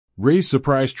Ray's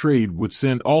surprise trade would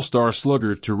send all-star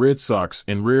slugger to Red Sox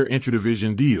in rare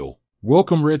intradivision deal.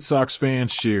 Welcome Red Sox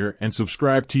fans, share and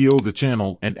subscribe to the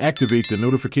channel and activate the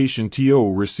notification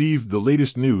to receive the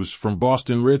latest news from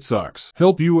Boston Red Sox.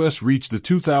 Help us reach the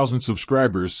 2,000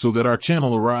 subscribers so that our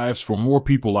channel arrives for more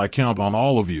people. I count on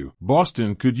all of you.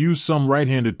 Boston could use some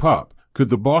right-handed pop. Could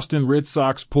the Boston Red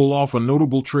Sox pull off a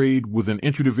notable trade with an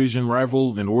intradivision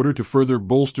rival in order to further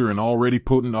bolster an already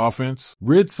potent offense?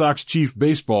 Red Sox Chief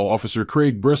Baseball Officer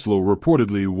Craig Breslow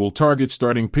reportedly will target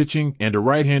starting pitching and a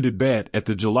right-handed bat at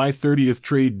the July 30th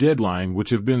trade deadline, which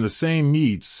have been the same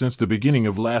needs since the beginning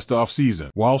of last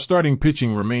offseason. While starting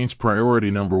pitching remains priority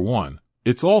number one,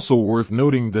 it's also worth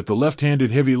noting that the left-handed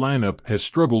heavy lineup has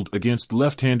struggled against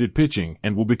left-handed pitching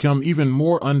and will become even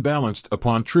more unbalanced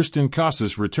upon Tristan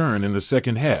Casas' return in the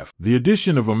second half. The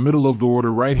addition of a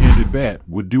middle-of-the-order right-handed bat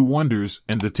would do wonders,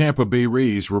 and the Tampa Bay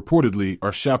Rays reportedly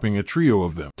are shopping a trio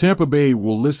of them. Tampa Bay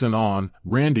will listen on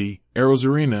Randy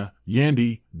Arozarena,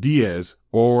 Yandy Diaz,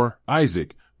 or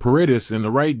Isaac Paredes in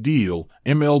the right deal,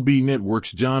 MLB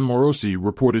Network's John Morosi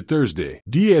reported Thursday.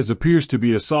 Diaz appears to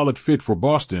be a solid fit for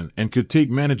Boston and could take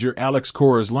manager Alex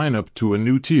Cora's lineup to a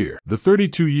new tier. The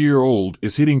 32-year-old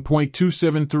is hitting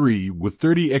 .273 with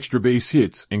 30 extra base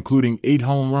hits, including 8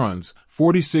 home runs,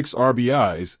 46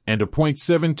 RBIs, and a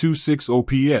 .726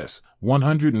 OPS,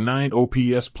 109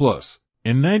 OPS plus.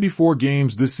 In 94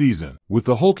 games this season, with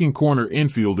the hulking corner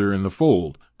infielder in the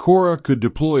fold, Cora could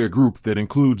deploy a group that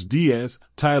includes Diaz,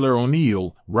 Tyler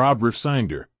O'Neill, Rob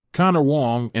Refsnyder, Connor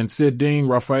Wong, and Ceddanne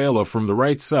Rafaela from the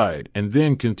right side, and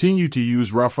then continue to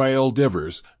use Rafael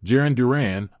Devers, Jarren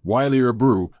Duran, Wiley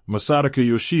Abreu, Masataka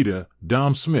Yoshida,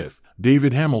 Dom Smith,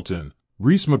 David Hamilton,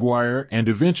 Reese McGuire, and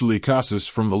eventually Casas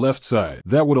from the left side.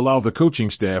 That would allow the coaching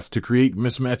staff to create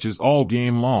mismatches all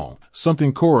game long,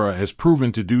 something Cora has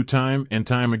proven to do time and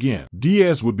time again.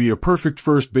 Diaz would be a perfect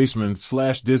first baseman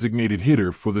 / designated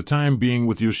hitter for the time being,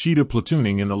 with Yoshida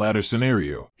platooning in the latter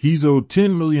scenario. He's owed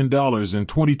 $10 million in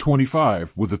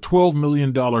 2025 with a $12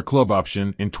 million club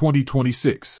option in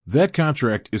 2026. That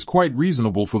contract is quite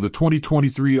reasonable for the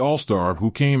 2023 All-Star, who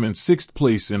came in 6th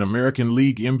place in American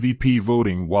League MVP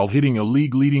voting while hitting a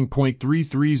league-leading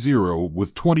 .330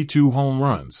 with 22 home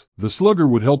runs. The slugger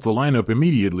would help the lineup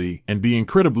immediately and be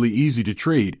incredibly easy to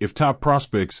trade if top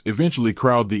prospects eventually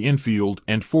crowd the infield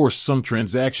and force some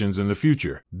transactions in the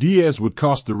future. Diaz would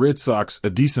cost the Red Sox a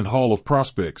decent haul of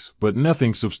prospects, but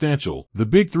nothing substantial. The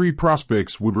big three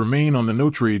prospects would remain on the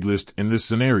no-trade list in this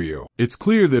scenario. It's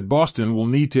clear that Boston will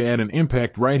need to add an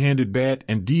impact right-handed bat,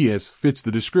 and Diaz fits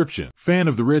the description. Fan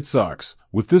of the Red Sox,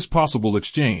 with this possible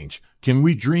exchange, can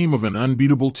we dream of an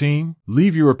unbeatable team?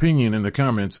 Leave your opinion in the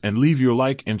comments and leave your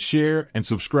like and share and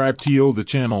subscribe to the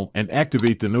channel and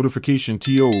activate the notification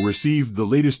to receive the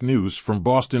latest news from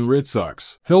Boston Red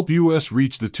Sox. Help us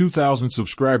reach the 2,000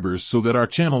 subscribers so that our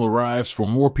channel arrives for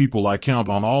more people. I count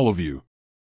on all of you.